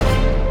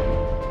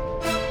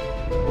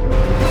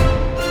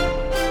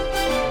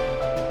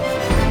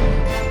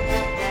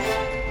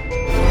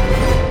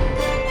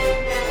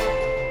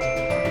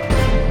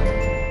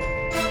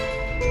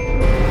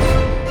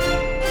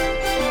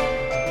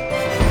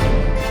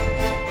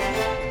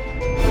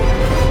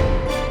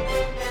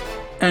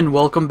and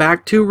welcome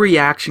back to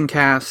Reaction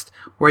Cast,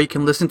 where you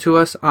can listen to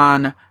us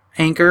on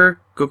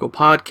Anchor, Google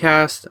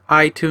Podcasts,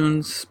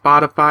 iTunes,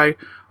 Spotify,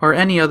 or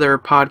any other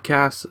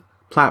podcast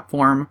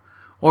platform,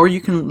 or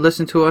you can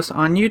listen to us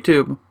on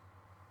YouTube.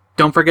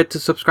 Don't forget to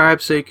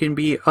subscribe so you can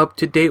be up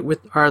to date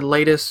with our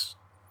latest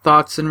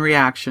thoughts and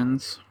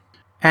reactions.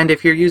 And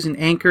if you're using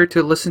Anchor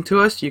to listen to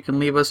us, you can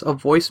leave us a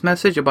voice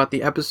message about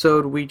the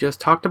episode we just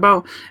talked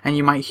about, and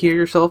you might hear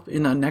yourself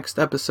in the next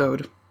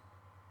episode.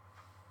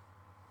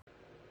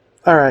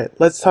 Alright,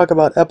 let's talk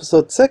about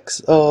episode 6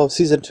 of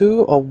season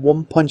 2 of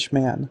One Punch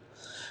Man.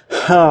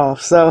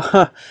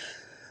 So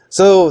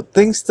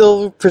things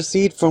still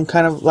proceed from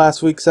kind of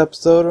last week's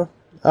episode.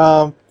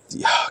 God,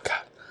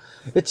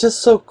 it's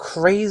just so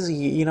crazy,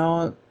 you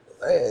know.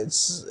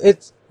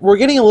 We're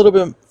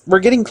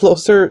getting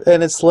closer,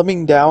 and it's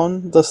slimming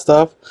down the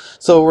stuff.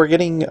 So we're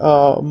getting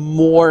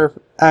more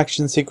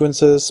action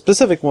sequences,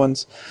 specific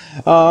ones.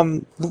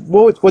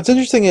 What's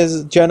interesting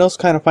is Genos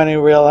kind of finally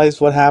realized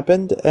what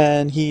happened,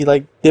 and he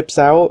like dips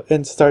out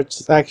and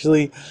starts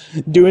actually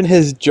doing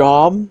his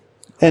job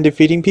and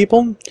defeating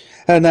people,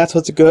 and that's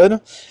what's good.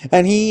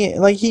 And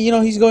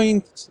he's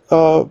going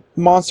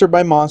monster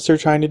by monster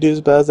trying to do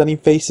his best. And he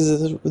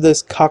faces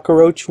this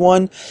cockroach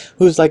one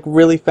who's like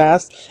really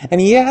fast,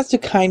 and he has to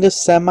kind of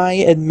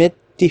semi-admit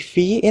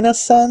defeat in a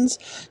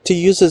sense to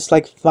use his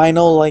like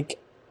final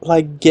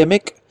like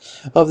gimmick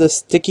of the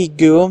sticky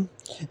goo.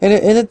 And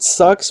it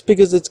sucks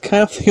because it's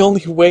kind of the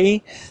only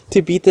way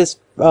to beat this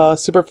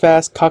super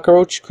fast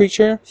cockroach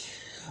creature.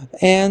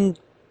 And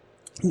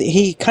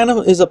he kind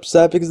of is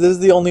upset because this is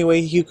the only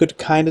way he could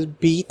kind of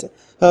beat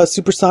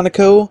Super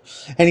Sonico,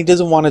 and he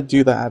doesn't want to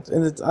do that.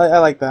 And I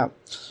like that.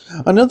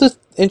 Another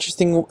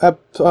interesting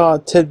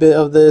tidbit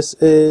of this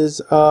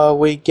is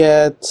we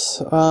get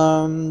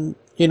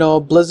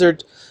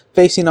Blizzard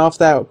facing off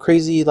that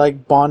crazy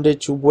like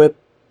bondage whip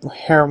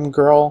harem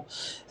girl,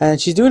 and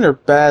she's doing her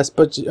best,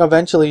 but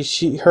eventually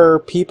her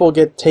people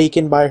get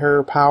taken by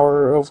her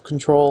power of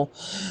control,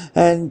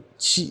 and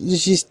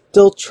she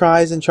still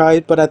tries,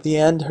 but at the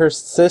end her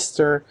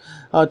sister,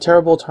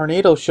 Terrible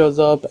Tornado, shows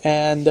up,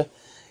 and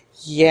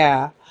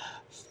yeah,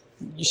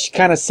 she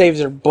kind of saves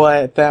her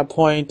butt at that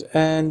point,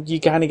 and you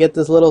kind of get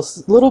this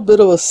little bit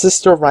of a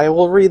sister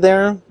rivalry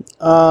there,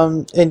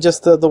 in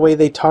just the way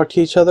they talk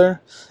to each other,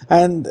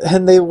 and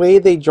the way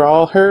they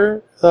draw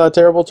her,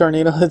 Terrible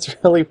Tornado. It's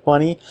really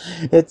funny.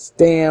 It's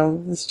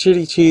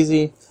pretty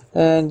cheesy,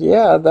 and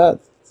yeah,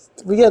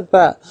 we get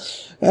that.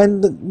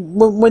 And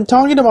when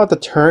talking about the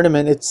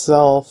tournament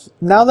itself,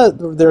 now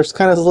that there's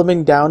kind of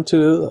slimming down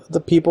to the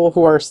people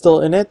who are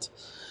still in it,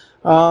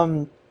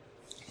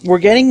 we're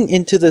getting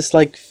into this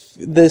I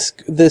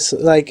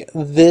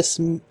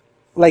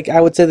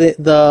would say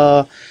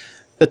the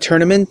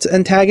tournament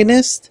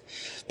antagonist,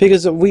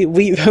 because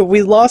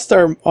we lost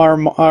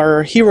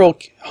our hero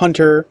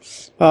hunter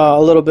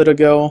a little bit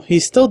ago.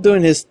 He's still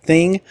doing his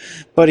thing,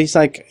 but he's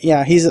like,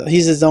 yeah, he's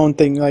his own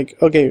thing. Like,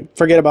 okay,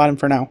 forget about him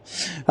for now.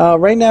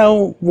 Right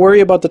now,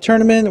 worry about the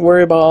tournament,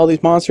 worry about all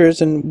these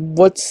monsters and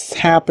what's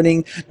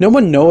happening. No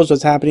one knows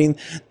what's happening.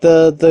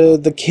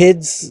 The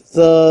kids,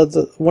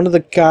 the one of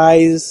the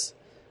guys,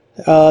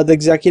 the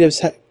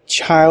executive's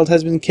child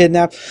has been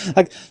kidnapped.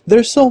 Like,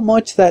 there's so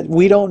much that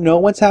we don't know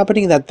what's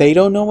happening, that they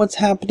don't know what's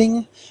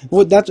happening.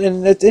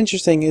 And that's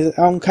interesting.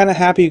 I'm kind of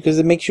happy because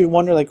it makes you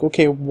wonder, like,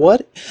 okay,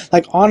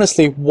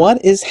 honestly,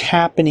 what is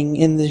happening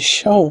in this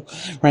show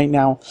right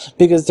now?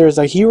 Because there's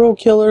a hero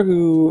killer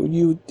who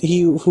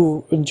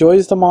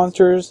enjoys the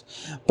monsters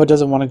but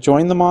doesn't want to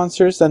join the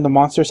monsters, and the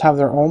monsters have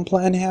their own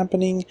plan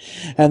happening,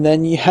 and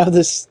then you have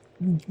this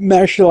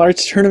martial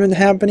arts tournament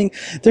happening.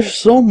 There's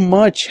so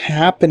much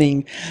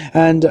happening,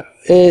 and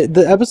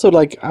the episode,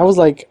 I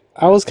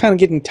was kind of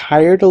getting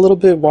tired a little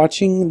bit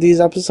watching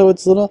these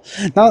episodes.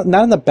 Not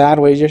in the bad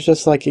way,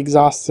 just like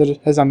exhausted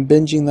as I'm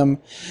binging them.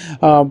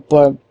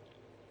 But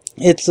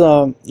it's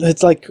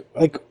like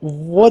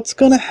what's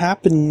gonna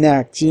happen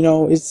next? You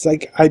know, it's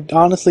like I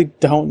honestly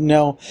don't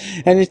know,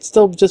 and it's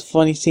still just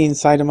funny seeing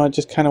Saitama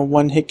just kind of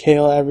one hit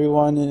KO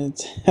everyone, and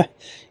it's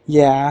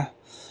yeah.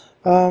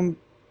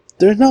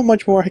 There's not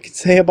much more I can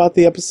say about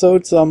the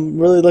episode, so I'm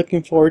really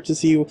looking forward to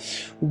see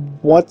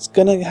what's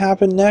gonna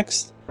happen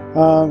next.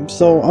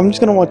 So I'm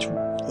just gonna watch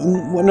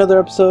another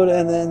episode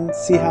and then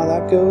see how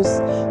that goes.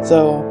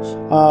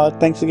 So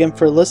thanks again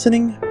for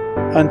listening.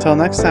 Until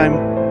next time,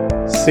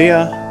 see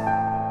ya.